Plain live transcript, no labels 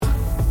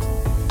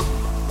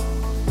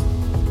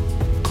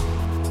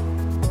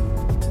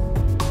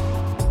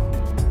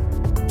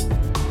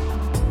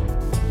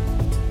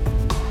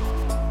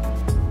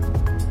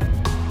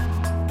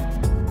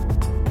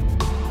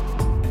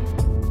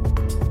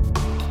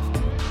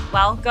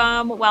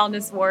Welcome,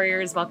 Wellness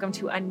Warriors. Welcome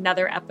to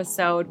another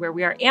episode where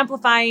we are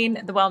amplifying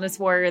the wellness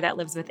warrior that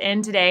lives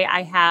within. Today,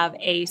 I have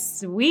a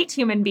sweet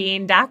human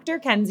being, Dr.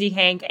 Kenzie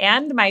Hank,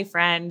 and my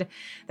friend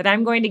that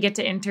I'm going to get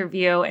to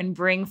interview and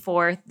bring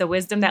forth the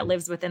wisdom that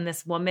lives within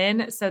this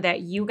woman so that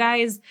you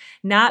guys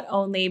not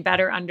only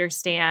better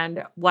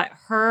understand what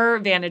her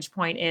vantage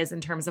point is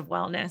in terms of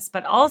wellness,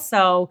 but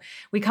also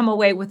we come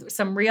away with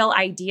some real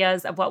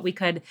ideas of what we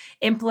could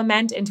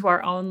implement into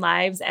our own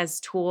lives as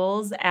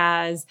tools,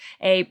 as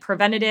a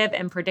preventative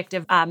and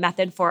predictive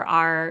method for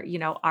our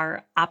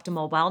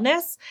optimal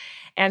wellness.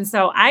 And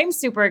so I'm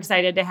super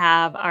excited to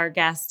have our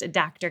guest,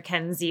 Dr.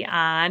 Kenzie,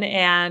 on.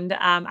 And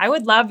I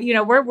would love,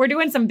 we're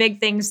doing some big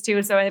things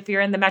too. So if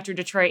you're in the Metro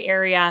Detroit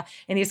area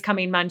in these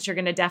coming months, you're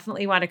going to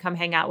definitely want to come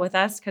hang out with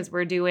us because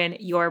we're doing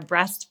your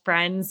Breast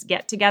Friends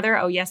Get Together.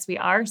 Oh, yes, we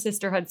are.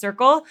 Sisterhood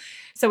Circle.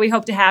 So we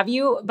hope to have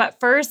you. But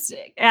first,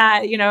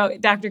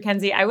 Dr.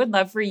 Kenzie, I would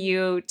love for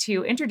you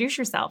to introduce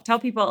yourself. Tell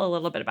people a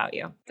little bit about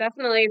you.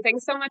 Definitely.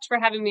 Thanks so much for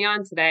having me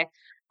on today.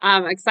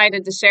 I'm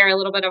excited to share a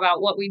little bit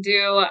about what we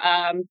do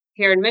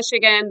here in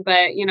Michigan,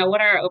 but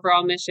what our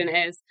overall mission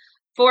is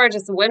for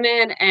just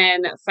women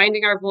and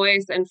finding our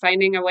voice and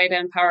finding a way to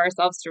empower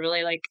ourselves to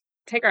really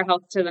take our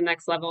health to the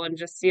next level and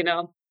just,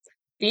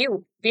 be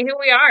who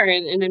we are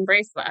and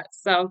embrace that.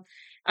 So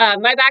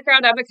my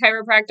background, I'm a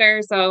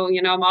chiropractor. So,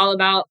 I'm all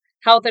about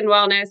health and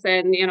wellness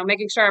and,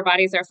 making sure our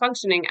bodies are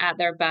functioning at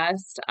their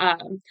best.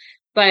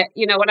 But,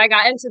 when I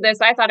got into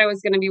this, I thought I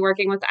was going to be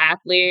working with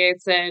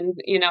athletes and,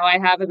 I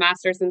have a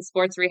master's in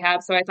sports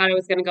rehab. So I thought I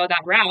was going to go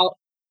that route.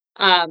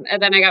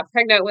 And then I got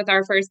pregnant with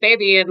our first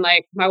baby and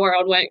my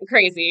world went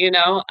crazy, and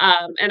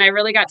I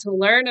really got to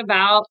learn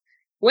about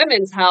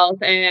women's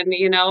health and,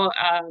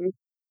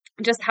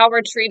 just how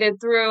we're treated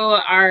through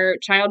our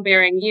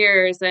childbearing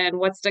years and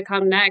what's to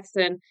come next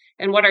and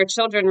what our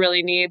children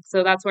really need.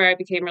 So that's where I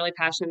became really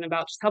passionate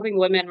about just helping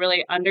women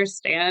really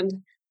understand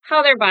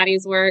how their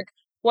bodies work,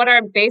 what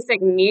our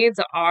basic needs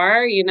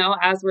are,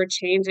 as we're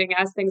changing,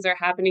 as things are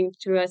happening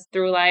to us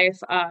through life,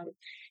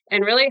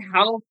 and really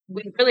how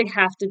we really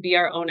have to be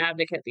our own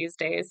advocate these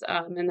days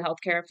in the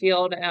healthcare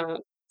field,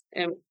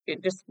 and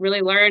just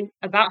really learn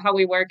about how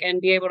we work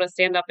and be able to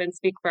stand up and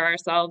speak for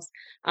ourselves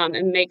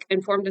and make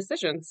informed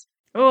decisions.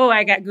 Oh,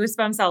 I got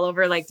goosebumps all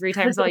over 3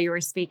 times while you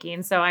were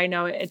speaking. So I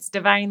know it's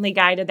divinely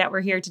guided that we're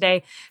here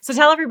today. So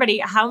tell everybody,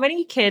 how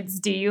many kids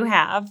do you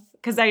have?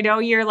 Because I know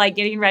you're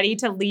getting ready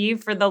to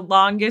leave for the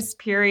longest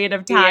period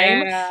of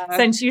time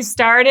since you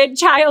started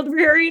child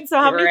rearing. So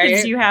how many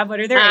kids do you have?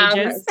 What are their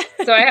ages?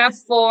 So I have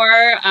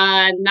 4,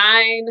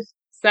 9,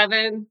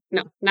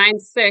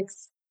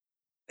 6,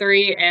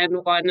 3, and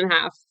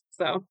 1.5.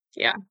 So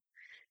yeah.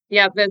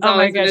 It's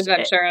always an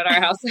adventure at our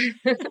house.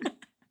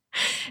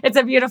 It's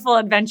a beautiful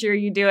adventure.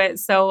 You do it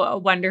so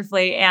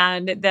wonderfully.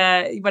 And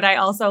what I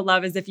also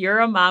love is if you're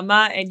a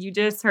mama and you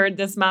just heard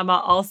this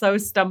mama also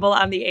stumble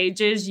on the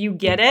ages, you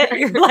get it.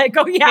 You're like,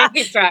 oh yeah,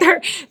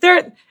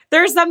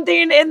 there's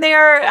something in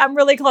there. I'm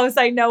really close.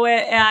 I know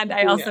it. And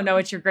I also know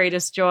it's your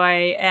greatest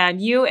joy.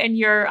 And you and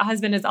your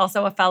husband is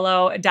also a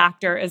fellow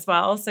doctor as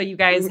well. So you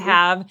guys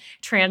have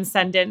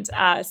Transcendent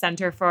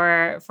Center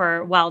for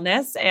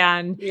Wellness.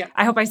 And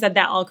I hope I said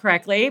that all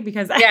correctly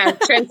because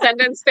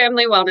Transcendence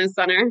Family Wellness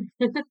Center.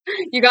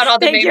 You got all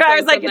the main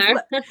points in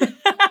there.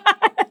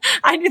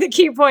 I knew the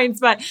key points,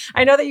 but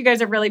I know that you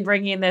guys are really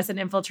bringing this and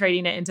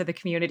infiltrating it into the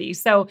community.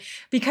 So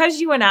because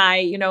you and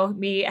I,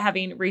 me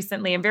having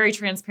recently and very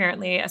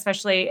transparently,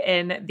 especially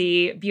in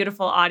the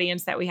beautiful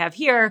audience that we have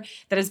here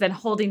that has been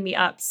holding me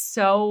up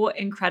so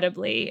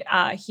incredibly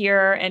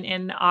here and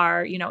in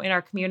our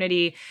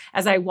community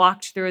as I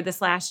walked through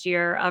this last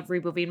year of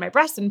removing my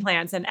breast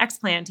implants and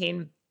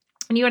explanting.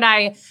 And you and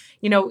I,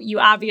 you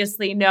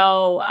obviously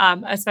know,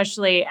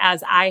 especially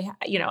as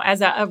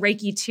as a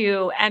Reiki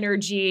 2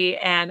 energy,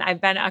 and I've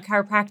been a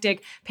chiropractic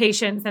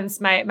patient since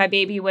my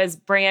baby was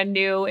brand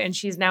new and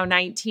she's now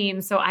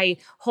 19. So I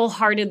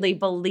wholeheartedly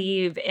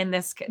believe in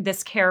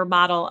this care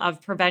model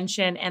of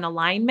prevention and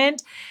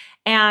alignment.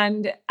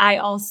 And I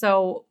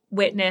also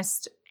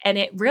witnessed, and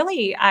it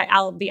really,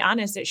 I'll be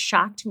honest, it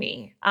shocked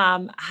me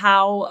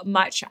how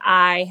much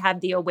I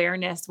had the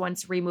awareness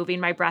once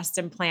removing my breast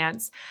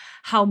implants,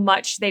 how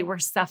much they were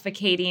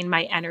suffocating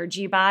my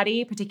energy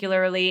body,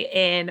 particularly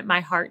in my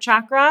heart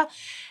chakra,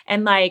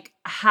 and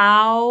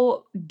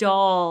how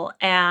dull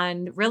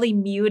and really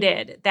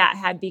muted that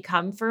had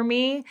become for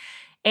me.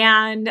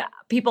 And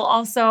people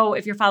also,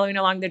 if you're following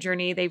along the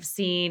journey, they've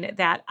seen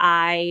that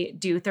I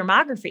do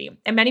thermography.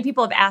 And many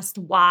people have asked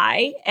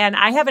why. And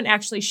I haven't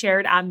actually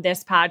shared on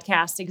this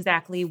podcast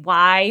exactly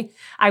why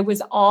I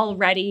was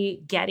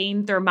already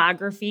getting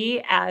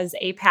thermography as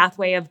a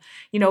pathway of,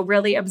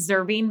 really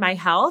observing my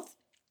health.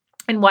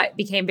 And what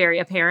became very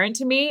apparent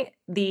to me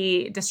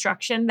the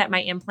destruction that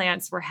my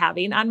implants were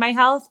having on my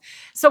health.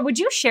 So would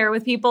you share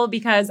with people,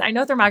 because I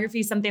know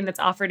thermography is something that's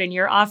offered in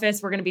your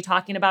office. We're going to be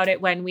talking about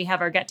it when we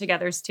have our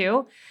get-togethers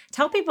too.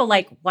 Tell people,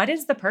 like, what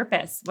is the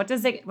purpose? What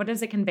does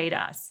it convey to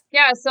us?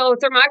 Yeah, so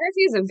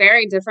thermography is a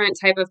very different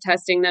type of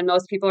testing than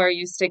most people are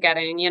used to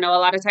getting. You know, a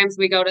lot of times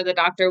we go to the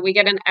doctor, we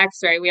get an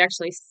x-ray, we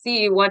actually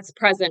see what's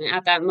present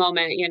at that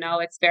moment. You know,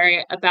 it's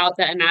very about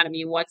the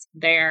anatomy, what's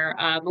there.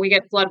 We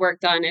get blood work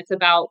done. It's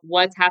about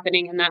what's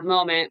happening in that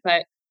moment.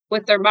 But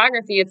with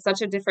thermography, it's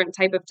such a different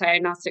type of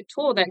diagnostic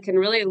tool that can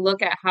really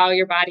look at how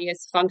your body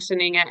is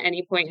functioning at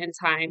any point in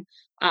time.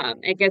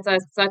 It gives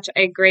us such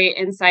a great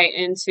insight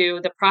into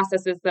the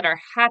processes that are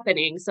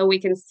happening so we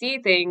can see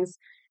things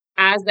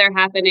as they're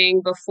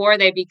happening before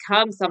they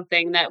become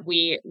something that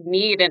we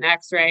need an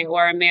x-ray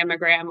or a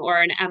mammogram or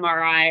an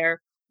MRI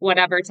or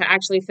whatever to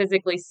actually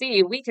physically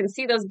see. We can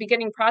see those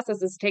beginning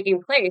processes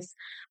taking place.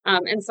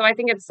 And so I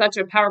think it's such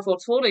a powerful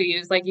tool to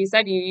use. Like you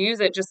said, you use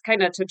it just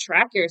kind of to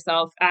track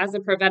yourself as a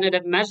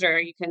preventative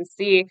measure. You can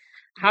see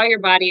how your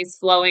body is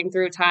flowing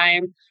through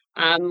time,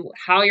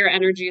 how your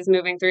energy is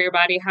moving through your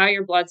body, how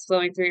your blood's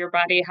flowing through your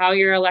body, how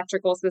your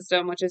electrical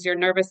system, which is your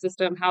nervous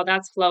system, how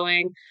that's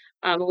flowing.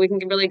 We can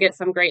really get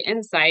some great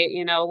insight.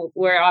 You know,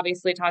 we're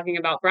obviously talking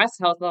about breast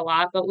health a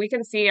lot, but we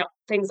can see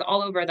things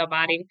all over the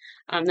body,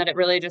 that it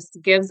really just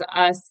gives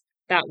us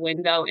that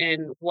window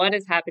in what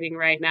is happening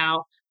right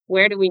now.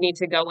 Where do we need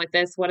to go with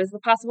this? What is the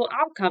possible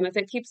outcome if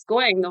it keeps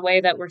going the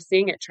way that we're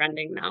seeing it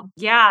trending now?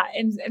 Yeah.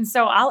 And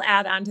so I'll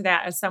add on to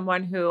that as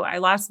someone who I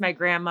lost my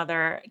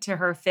grandmother to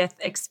her 5th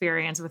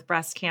experience with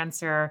breast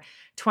cancer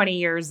 20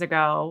 years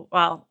ago.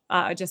 Well,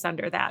 just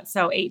under that.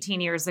 So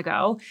 18 years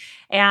ago.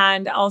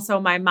 And also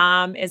my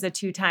mom is a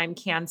 2-time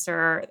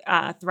cancer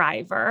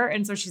thriver.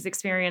 And so she's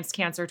experienced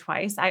cancer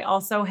twice. I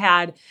also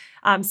had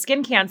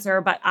skin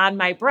cancer, but on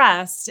my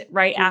breast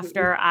right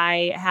after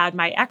I had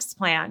my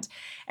explant.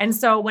 And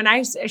so when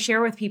I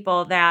share with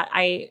people that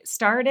I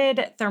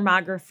started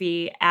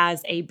thermography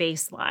as a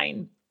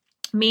baseline,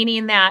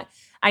 meaning that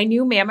I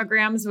knew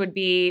mammograms would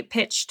be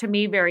pitched to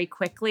me very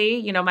quickly.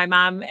 You know, my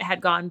mom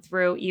had gone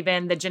through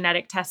even the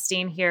genetic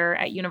testing here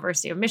at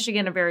University of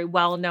Michigan, a very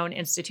well-known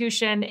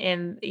institution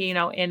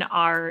in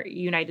our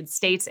United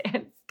States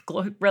and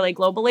really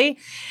globally.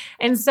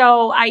 And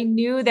so I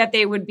knew that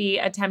they would be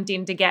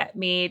attempting to get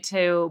me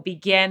to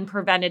begin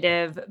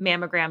preventative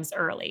mammograms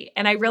early.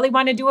 And I really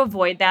wanted to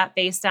avoid that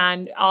based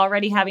on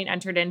already having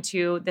entered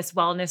into this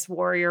wellness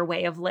warrior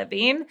way of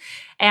living.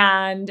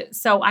 And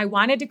so I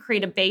wanted to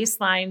create a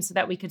baseline so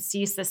that we could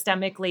see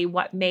systemically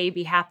what may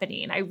be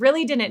happening. I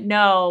really didn't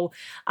know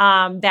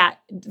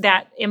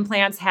that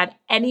implants had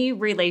any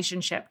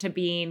relationship to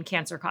being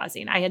cancer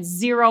causing. I had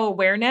zero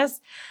awareness.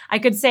 I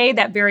could say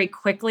that very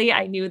quickly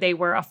I knew they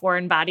were a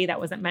foreign body that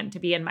wasn't meant to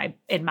be in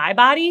my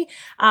body.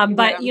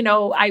 But you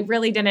know, I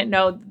really didn't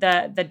know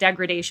the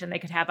degradation they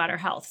could have on our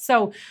health.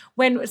 So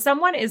when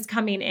someone is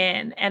coming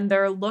in and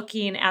they're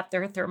looking at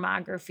their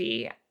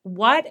thermography,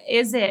 what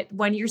is it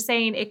when you're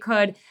saying it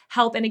could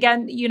help? And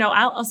again, you know,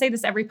 I'll say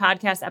this every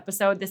podcast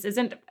episode. This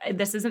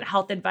isn't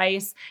health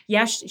advice.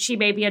 Yes, she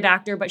may be a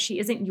doctor, but she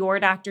isn't your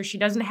doctor. She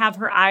doesn't have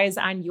her eyes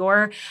on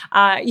your,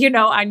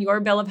 on your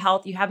bill of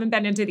health. You haven't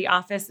been into the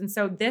office. And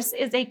so this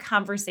is a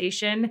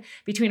conversation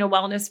between a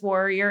wellness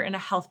warrior and a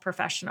health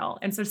professional.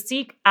 And so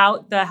seek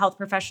out the health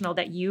professional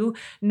that you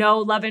know,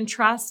 love, and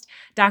trust.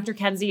 Dr.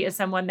 Kenzie is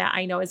someone that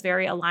I know is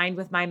very aligned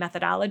with my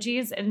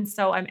methodologies. And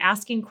so I'm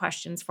asking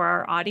questions for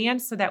our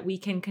audience so that we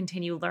can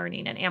continue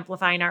learning and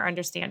amplifying our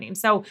understanding.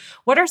 So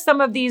what are some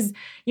of these,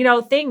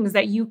 things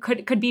that you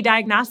could be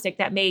diagnostic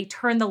that may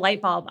turn the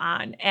light bulb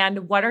on?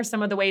 And what are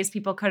some of the ways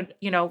people could,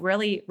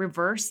 really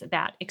reverse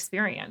that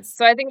experience?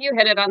 So I think you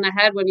hit it on the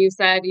head when you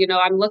said,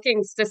 I'm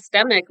looking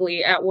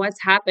systemically at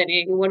what's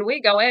happening. When we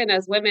go in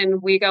as women,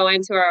 we go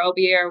into our OB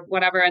or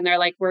whatever, and they're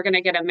like, we're going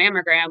to get a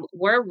mammogram.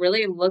 We're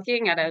really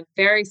looking at a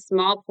very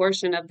small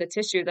portion of the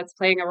tissue that's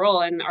playing a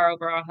role in our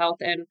overall health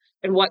and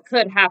what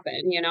could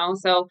happen,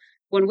 So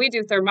when we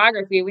do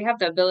thermography, we have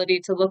the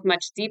ability to look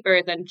much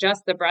deeper than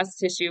just the breast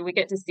tissue. We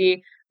get to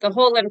see the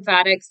whole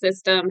lymphatic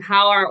system,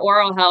 how our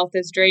oral health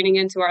is draining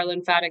into our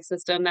lymphatic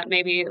system that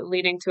may be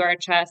leading to our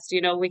chest.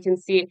 We can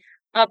see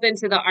up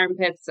into the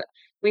armpits.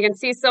 We can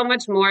see so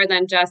much more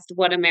than just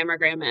what a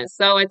mammogram is.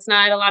 So it's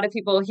not, a lot of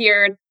people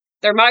hear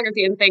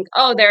thermography and think,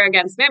 oh, they're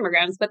against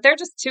mammograms, but they're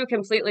just two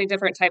completely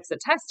different types of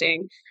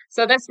testing.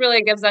 So this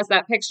really gives us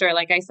that picture.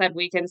 Like I said,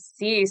 we can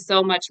see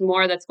so much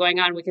more that's going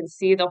on. We can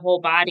see the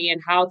whole body and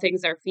how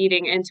things are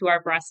feeding into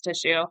our breast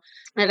tissue.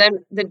 And then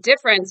the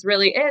difference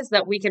really is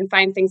that we can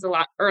find things a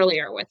lot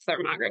earlier with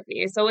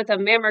thermography. So with a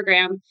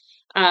mammogram,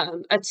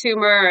 a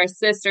tumor or a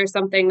cyst or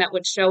something that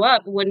would show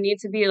up would need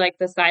to be like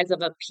the size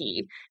of a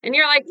pea. And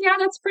you're like, yeah,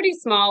 that's pretty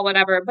small,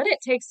 whatever. But it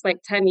takes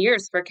like 10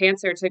 years for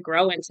cancer to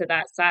grow into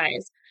that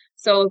size.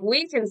 So if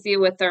we can see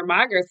with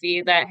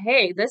thermography that,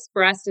 hey, this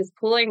breast is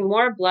pulling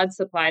more blood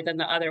supply than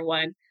the other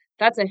one,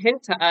 that's a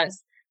hint to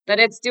us that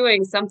it's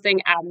doing something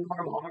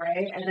abnormal,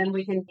 right? And then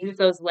we can use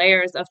those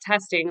layers of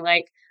testing,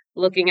 like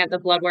looking at the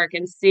blood work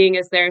and seeing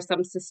is there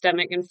some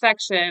systemic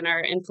infection or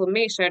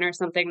inflammation or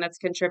something that's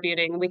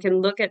contributing. We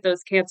can look at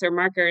those cancer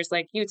markers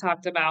like you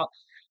talked about,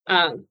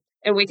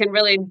 and we can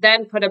really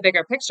then put a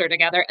bigger picture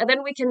together, and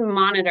then we can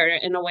monitor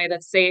it in a way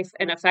that's safe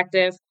and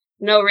effective,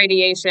 no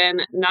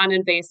radiation,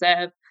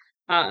 non-invasive,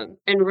 and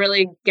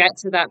really get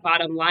to that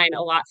bottom line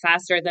a lot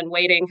faster than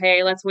waiting.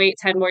 Hey, let's wait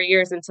 10 more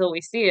years until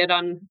we see it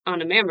on a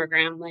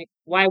mammogram. Like,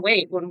 why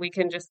wait when we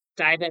can just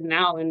dive in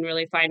now and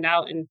really find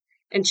out and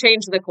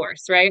change the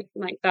course, right?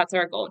 Like, that's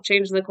our goal.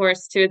 Change the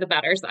course to the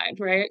better side,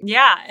 right?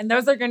 Yeah. And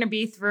those are going to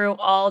be through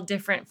all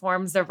different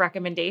forms of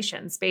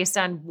recommendations based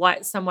on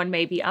what someone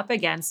may be up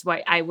against,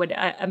 what I would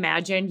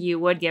imagine you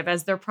would give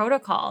as their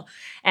protocol.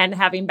 And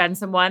having been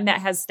someone that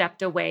has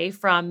stepped away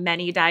from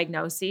many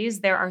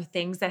diagnoses, there are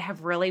things that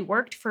have really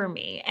worked for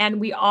me.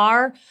 And we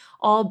are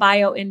all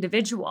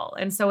bio-individual.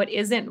 And so it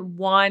isn't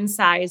one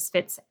size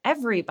fits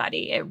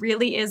everybody. It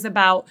really is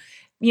about,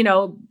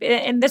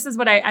 and this is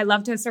what I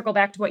love to circle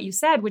back to what you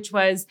said, which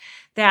was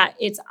that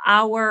it's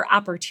our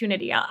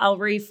opportunity. I'll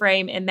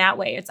reframe in that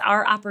way. It's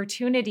our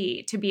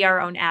opportunity to be our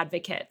own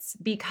advocates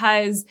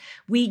because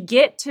we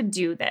get to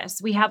do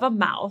this. We have a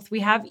mouth,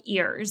 we have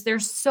ears.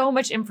 There's so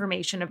much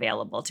information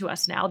available to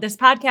us now. This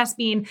podcast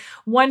being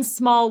one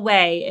small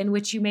way in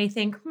which you may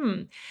think,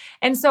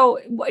 And so,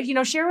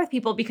 share with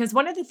people, because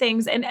one of the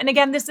things, and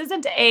again, this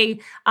isn't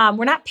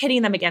we're not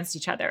pitting them against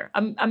each other.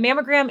 A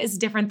mammogram is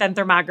different than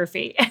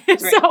thermography.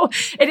 Right. So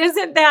it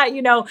isn't that,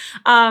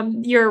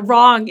 you're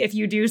wrong if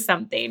you do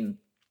something.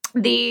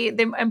 The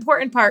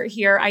important part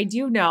here, I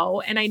do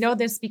know, and I know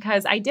this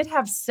because I did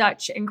have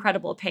such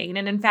incredible pain.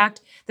 And in fact,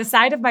 the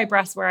side of my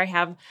breast where I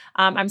have,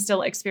 I'm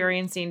still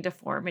experiencing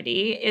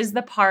deformity is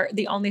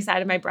the only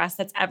side of my breast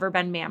that's ever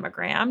been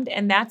mammogrammed.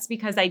 And that's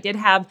because I did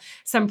have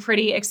some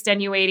pretty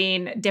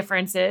extenuating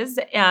differences,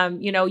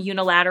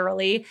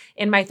 unilaterally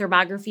in my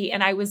thermography.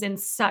 And I was in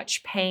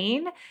such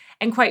pain.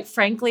 And quite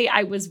frankly,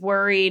 I was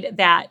worried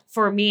that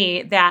for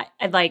me, that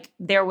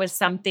there was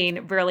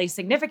something really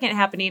significant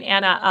happening.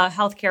 And a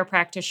healthcare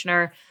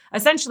practitioner,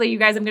 essentially, you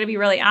guys, I'm going to be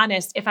really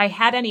honest. If I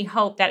had any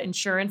hope that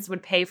insurance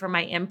would pay for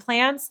my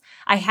implants,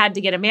 I had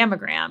to get a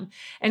mammogram.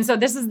 And so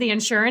this is the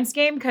insurance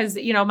game because,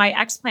 my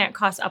explant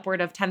costs upward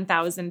of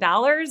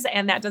 $10,000.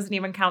 And that doesn't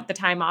even count the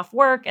time off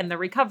work and the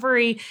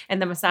recovery and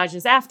the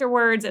massages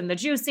afterwards and the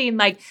juicing.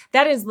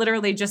 That is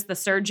literally just the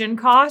surgeon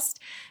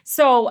cost.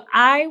 So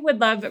I would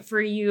love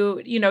for you,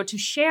 to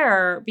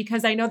share,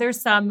 because I know there's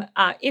some,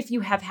 if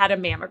you have had a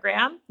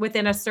mammogram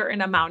within a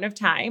certain amount of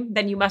time,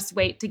 then you must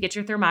wait to get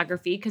your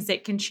thermography because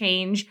it can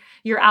change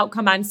your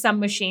outcome on some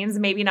machines,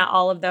 maybe not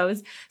all of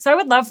those. So I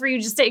would love for you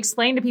just to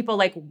explain to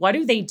people, what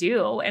do they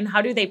do and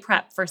how do they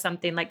prep for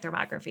something like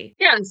thermography?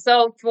 Yeah.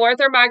 So for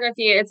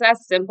thermography, it's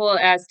as simple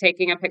as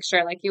taking a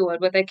picture like you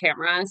would with a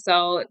camera.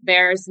 So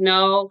there's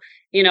no,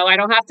 I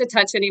don't have to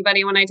touch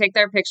anybody when I take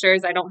their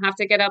pictures. I don't have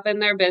to get up in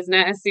their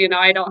business.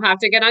 I don't have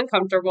to get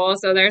uncomfortable.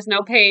 So there's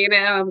no pain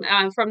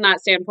from that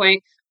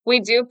standpoint. We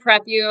do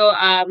prep you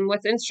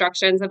with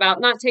instructions about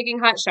not taking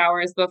hot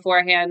showers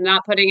beforehand,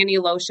 not putting any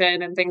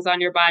lotion and things on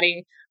your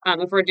body.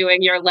 If we're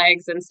doing your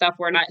legs and stuff,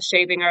 we're not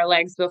shaving our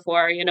legs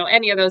before,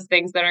 any of those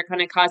things that are going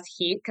to cause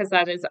heat, because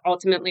that is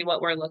ultimately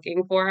what we're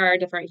looking for, are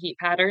different heat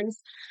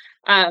patterns.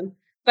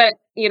 But,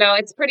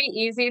 it's pretty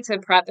easy to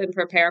prep and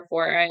prepare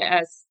for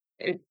it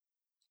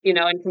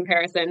in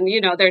comparison,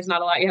 there's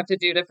not a lot you have to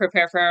do to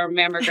prepare for a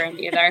mammogram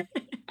either.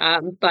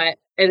 But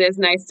it is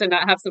nice to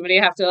not have somebody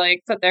have to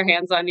put their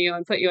hands on you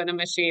and put you in a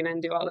machine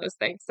and do all those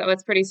things. So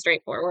it's pretty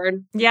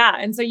straightforward. Yeah.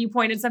 And so you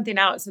pointed something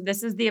out. So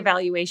this is the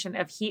evaluation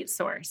of heat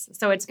source.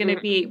 So it's going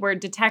to be, we're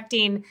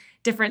detecting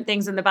different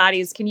things in the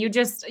bodies. Can you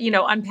just,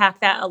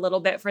 unpack that a little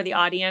bit for the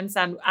audience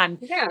on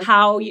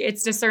how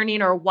it's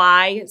discerning or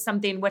why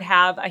something would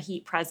have a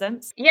heat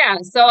presence? Yeah.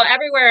 So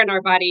everywhere in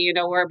our body,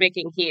 we're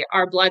making heat.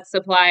 Our blood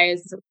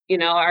supplies,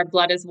 our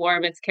blood is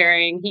warm. It's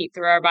carrying heat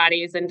through our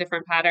bodies in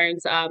different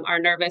patterns. Our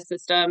nervous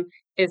system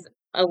is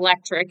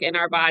electric in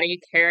our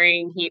body,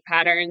 carrying heat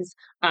patterns.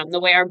 The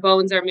way our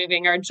bones are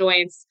moving, our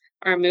joints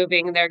are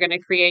moving, they're going to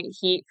create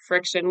heat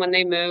friction when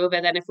they move.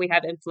 And then if we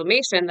have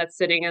inflammation that's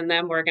sitting in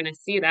them, we're going to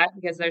see that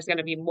because there's going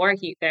to be more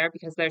heat there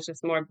because there's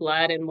just more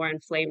blood and more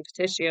inflamed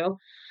tissue.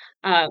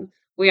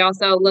 We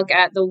also look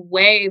at the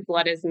way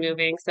blood is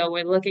moving. So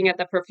we're looking at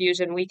the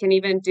perfusion. We can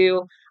even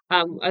do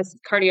a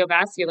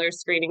cardiovascular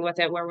screening with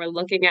it, where we're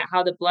looking at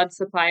how the blood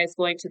supply is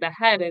going to the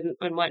head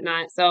and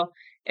whatnot. So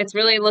it's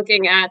really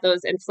looking at those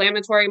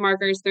inflammatory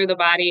markers through the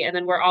body. And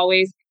then we're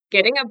always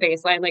getting a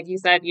baseline. Like you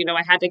said,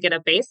 I had to get a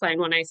baseline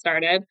when I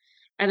started.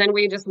 And then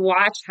we just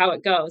watch how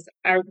it goes.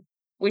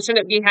 We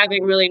shouldn't be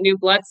having really new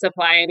blood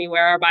supply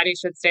anywhere. Our body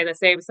should stay the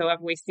same. So if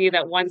we see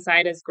that one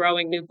side is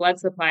growing new blood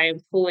supply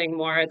and pulling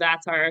more,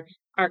 that's our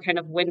kind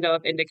of window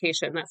of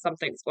indication that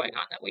something's going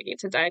on that we need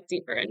to dive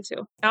deeper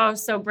into. Oh,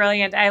 so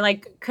brilliant. I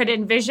could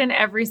envision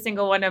every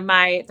single one of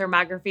my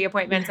thermography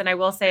appointments. And I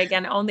will say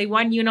again, only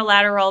one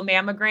unilateral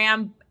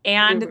mammogram.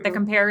 And the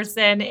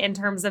comparison in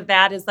terms of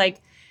that is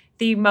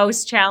the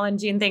most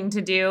challenging thing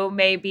to do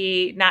may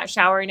be not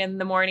showering in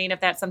the morning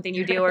if that's something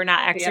you do, or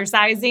not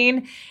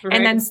exercising. Right.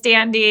 And then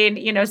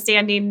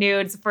standing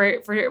nudes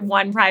for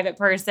one private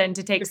person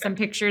to take some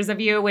pictures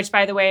of you, which,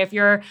 by the way, if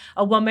you're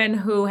a woman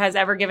who has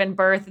ever given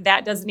birth,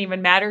 that doesn't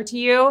even matter to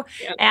you.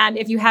 Yep. And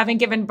if you haven't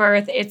given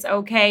birth, it's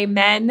okay.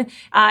 Men,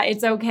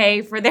 it's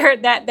okay for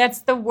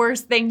that's the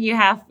worst thing you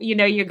go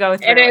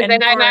through. It is.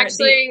 And I'm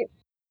actually,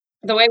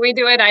 the way we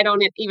do it, I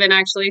don't even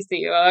actually see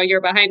you. You're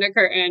behind a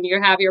curtain.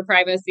 You have your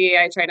privacy.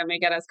 I try to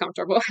make it as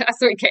comfortable as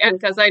we can,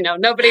 because I know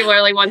nobody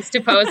really wants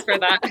to pose for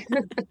that.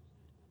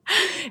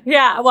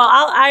 Yeah. Well,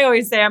 I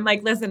always say, I'm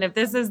like, listen, if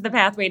this is the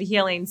pathway to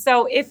healing.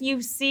 So if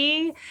you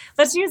see,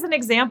 let's use an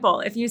example.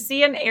 If you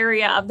see an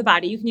area of the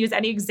body, you can use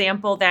any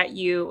example that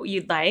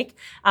you'd like.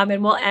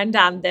 And we'll end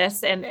on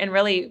this and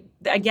really,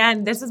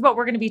 again, this is what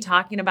we're going to be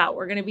talking about.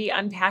 We're going to be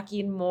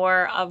unpacking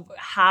more of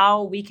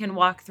how we can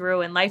walk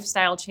through and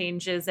lifestyle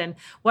changes and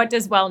what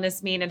does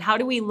wellness mean and how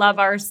do we love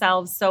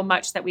ourselves so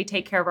much that we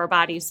take care of our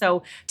body.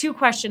 So 2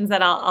 questions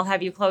that I'll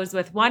have you close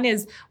with. One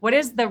is, what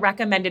is the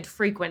recommended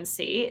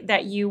frequency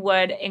that you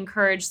would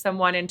encourage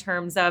someone in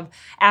terms of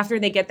after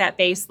they get that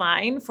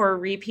baseline for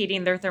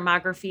repeating their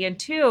thermography? And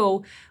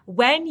 2,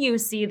 when you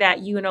see that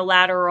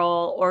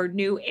unilateral or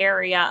new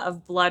area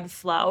of blood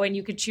flow, and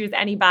you could choose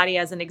anybody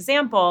as an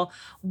example,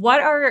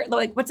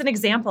 what's an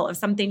example of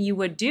something you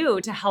would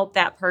do to help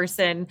that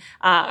person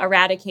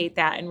eradicate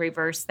that and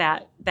reverse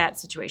that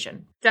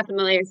situation?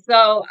 Definitely.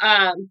 So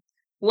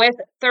with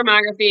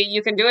thermography,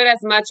 you can do it as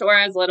much or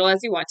as little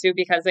as you want to,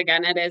 because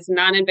again, it is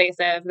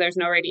non-invasive. There's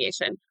no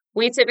radiation.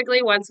 We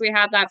typically, once we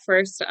have that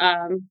first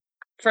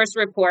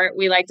report,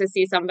 we like to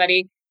see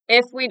somebody.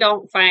 If we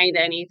don't find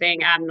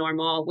anything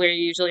abnormal, we're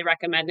usually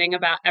recommending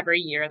about every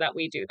year that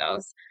we do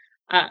those.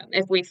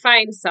 If we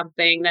find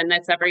something, then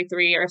that's every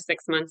 3 or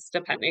 6 months,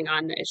 depending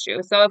on the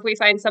issue. So if we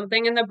find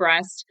something in the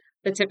breast,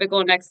 the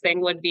typical next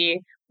thing would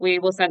be we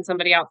will send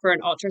somebody out for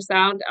an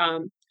ultrasound.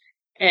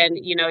 And,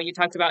 you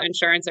talked about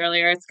insurance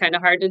earlier. It's kind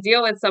of hard to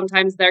deal with.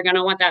 Sometimes they're going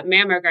to want that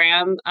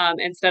mammogram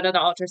instead of the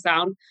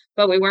ultrasound.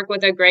 But we work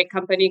with a great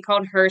company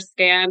called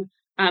HerScan.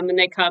 And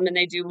they come and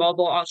they do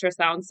mobile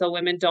ultrasound. So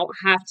women don't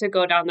have to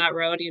go down that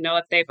road,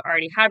 if they've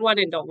already had one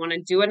and don't want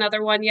to do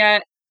another one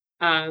yet.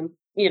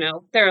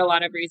 There are a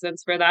lot of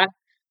reasons for that.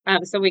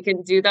 So we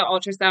can do the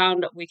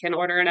ultrasound. We can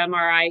order an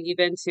MRI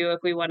even too, if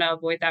we want to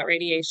avoid that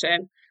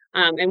radiation.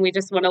 And we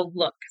just want to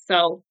look.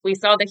 So we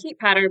saw the heat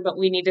pattern, but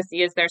we need to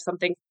see, is there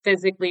something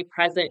physically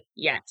present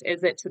yet?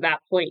 Is it to that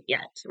point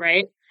yet?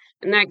 Right.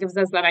 And that gives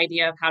us that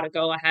idea of how to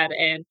go ahead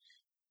and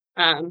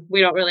we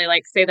don't really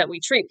say that we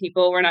treat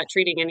people. We're not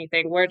treating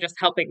anything. We're just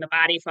helping the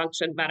body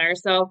function better.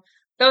 So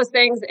those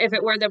things, if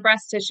it were the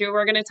breast tissue,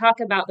 we're going to talk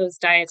about those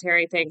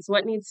dietary things.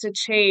 What needs to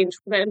change?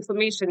 The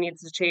inflammation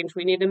needs to change.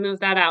 We need to move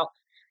that out.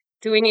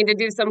 Do we need to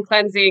do some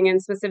cleansing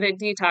and specific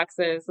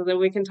detoxes? So then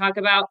we can talk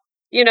about,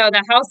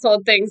 the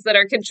household things that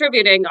are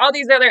contributing, all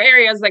these other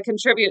areas that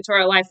contribute to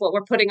our life, what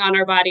we're putting on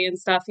our body and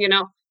stuff.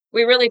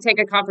 We really take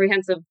a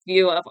comprehensive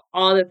view of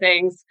all the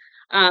things.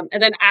 And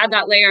then add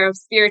that layer of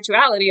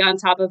spirituality on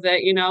top of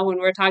it, when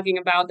we're talking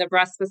about the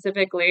breast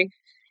specifically.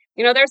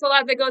 There's a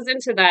lot that goes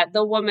into that.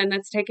 The woman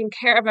that's taking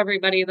care of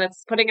everybody,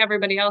 that's putting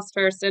everybody else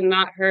first and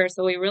not her.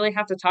 So we really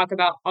have to talk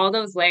about all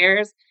those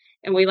layers.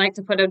 And we like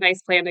to put a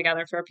nice plan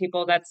together for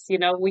people that's,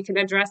 we can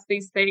address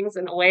these things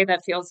in a way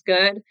that feels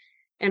good,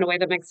 in a way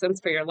that makes sense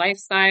for your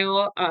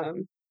lifestyle,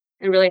 and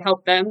really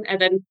help them. And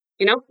then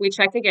we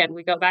check again,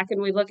 we go back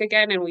and we look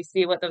again and we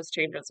see what those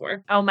changes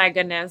were. Oh my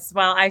goodness.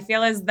 Well, I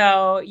feel as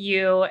though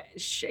you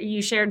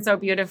shared so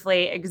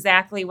beautifully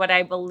exactly what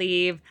I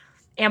believe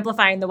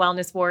amplifying the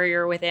wellness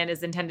warrior within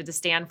is intended to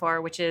stand for,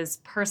 which is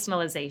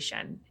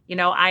personalization.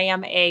 I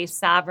am a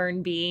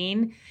sovereign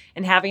being,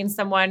 and having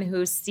someone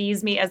who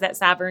sees me as that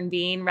sovereign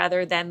being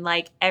rather than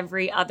like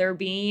every other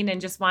being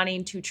and just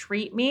wanting to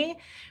treat me,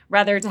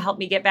 rather to help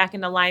me get back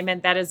in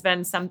alignment. That has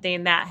been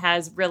something that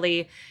has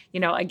really,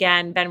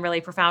 again, been really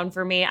profound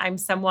for me. I'm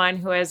someone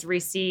who has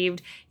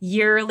received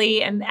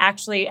yearly, and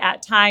actually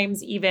at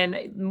times even,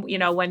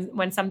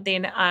 when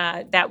something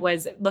that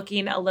was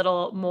looking a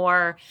little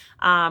more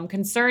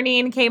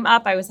concerning came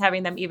up, I was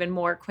having them even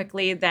more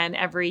quickly than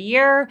every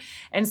year.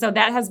 And so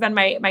that has been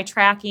my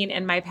tracking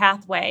and my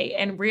pathway.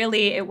 And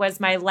really, it was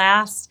my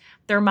last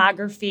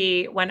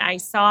thermography when I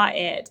saw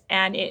it,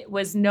 and it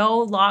was no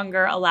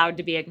longer allowed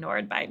to be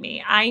ignored by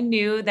me. I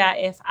knew that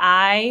if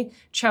I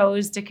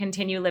chose to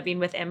continue living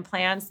with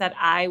implants, that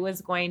I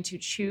was going to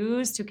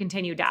choose to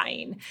continue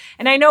dying.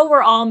 And I know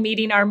we're all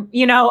meeting our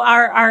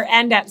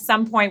end at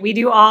some point. We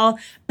do all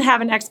have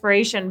an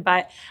expiration,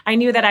 but I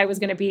knew that I was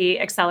going to be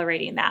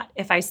accelerating that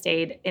if I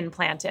stayed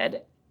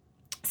implanted.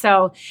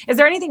 So is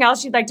there anything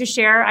else you'd like to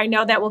share? I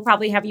know that we'll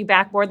probably have you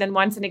back more than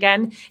once. And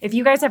again, if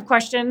you guys have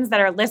questions that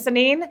are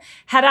listening,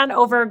 head on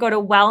over, go to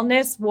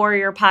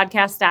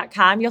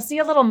wellnesswarriorpodcast.com. You'll see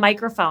a little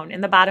microphone in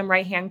the bottom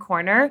right-hand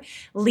corner.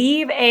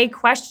 Leave a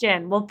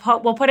question. We'll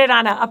put it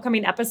on an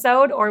upcoming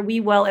episode, or we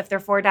will, if they're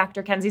for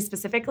Dr. Kenzie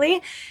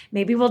specifically,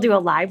 maybe we'll do a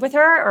live with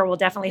her, or we'll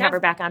definitely have her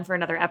back on for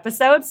another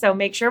episode. So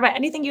make sure, but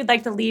anything you'd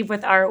like to leave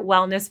with our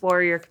Wellness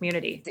Warrior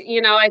community.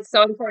 It's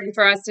so important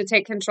for us to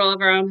take control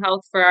of our own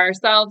health for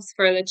ourselves,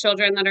 for the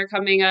children that are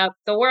coming up.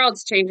 The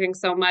world's changing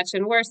so much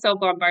and we're so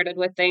bombarded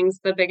with things.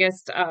 My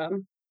biggest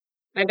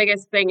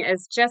thing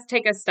is just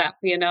take a step.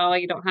 You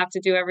don't have to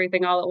do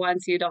everything all at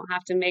once. You don't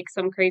have to make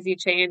some crazy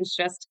change.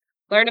 Just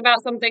learn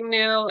about something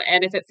new.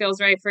 And if it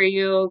feels right for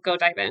you, go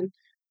dive in.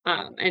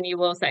 And you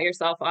will set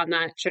yourself on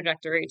that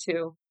trajectory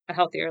to a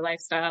healthier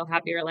lifestyle,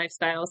 happier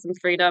lifestyle, some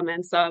freedom,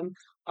 and some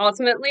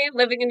ultimately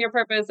living in your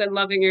purpose and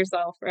loving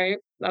yourself, right?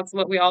 That's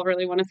what we all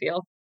really want to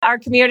feel. Our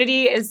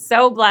community is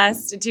so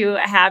blessed to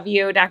have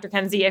you, Dr.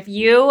 Kenzie. If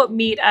you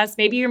meet us,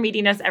 maybe you're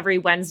meeting us every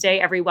Wednesday,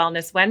 every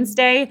Wellness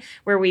Wednesday,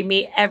 where we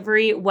meet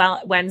every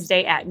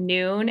Wednesday at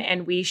noon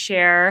and we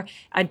share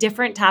a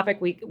different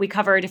topic. We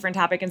cover a different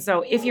topic. And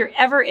so if you're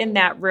ever in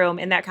that room,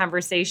 in that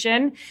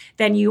conversation,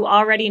 then you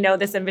already know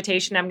this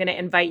invitation. I'm going to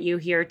invite you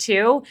here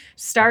too.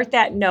 Start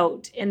that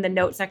note in the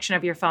note section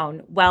of your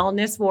phone,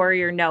 Wellness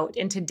Warrior Note.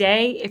 And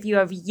today, if you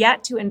have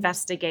yet to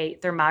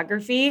investigate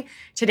thermography,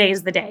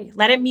 today's the day.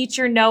 Let it meet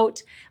your note.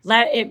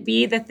 Let it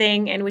be the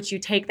thing in which you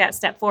take that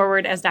step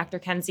forward as Dr.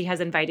 Kenzie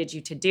has invited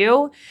you to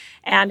do.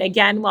 And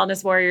again,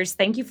 Wellness Warriors,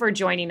 thank you for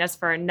joining us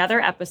for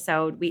another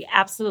episode. We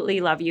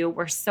absolutely love you.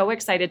 We're so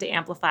excited to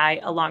amplify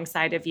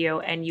alongside of you.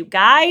 And you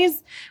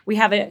guys, we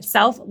have a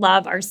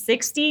self-love, our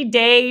 60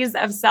 days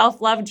of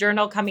self-love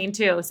journal coming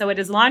too. So it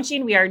is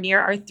launching. We are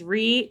near our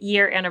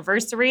 3-year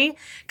anniversary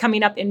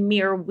coming up in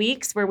mere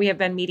weeks, where we have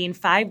been meeting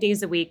 5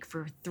 days a week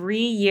for 3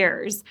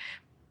 years.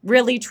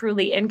 Really,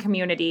 truly in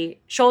community,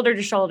 shoulder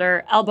to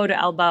shoulder, elbow to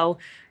elbow,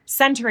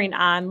 centering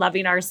on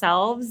loving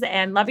ourselves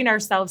and loving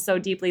ourselves so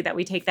deeply that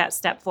we take that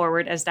step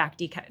forward as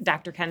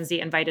Dr. Kenzie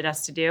invited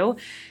us to do.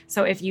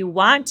 So if you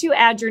want to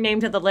add your name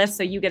to the list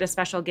so you get a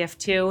special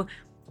gift too,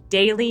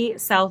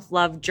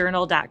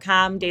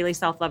 dailyselflovejournal.com, Daily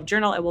Self-Love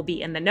Journal. It will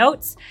be in the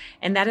notes.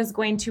 And that is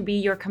going to be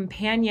your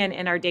companion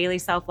in our daily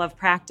self-love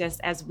practice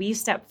as we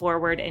step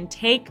forward and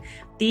take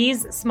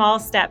these small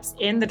steps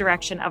in the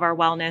direction of our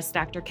wellness.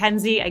 Dr.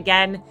 Kenzie,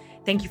 again,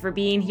 thank you for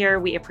being here.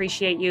 We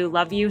appreciate you.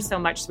 Love you so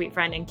much, sweet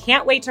friend, and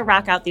can't wait to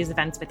rock out these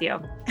events with you.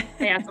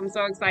 Yes, I'm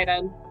so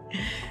excited.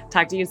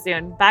 Talk to you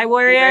soon. Bye,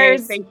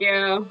 warriors. Thank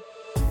you.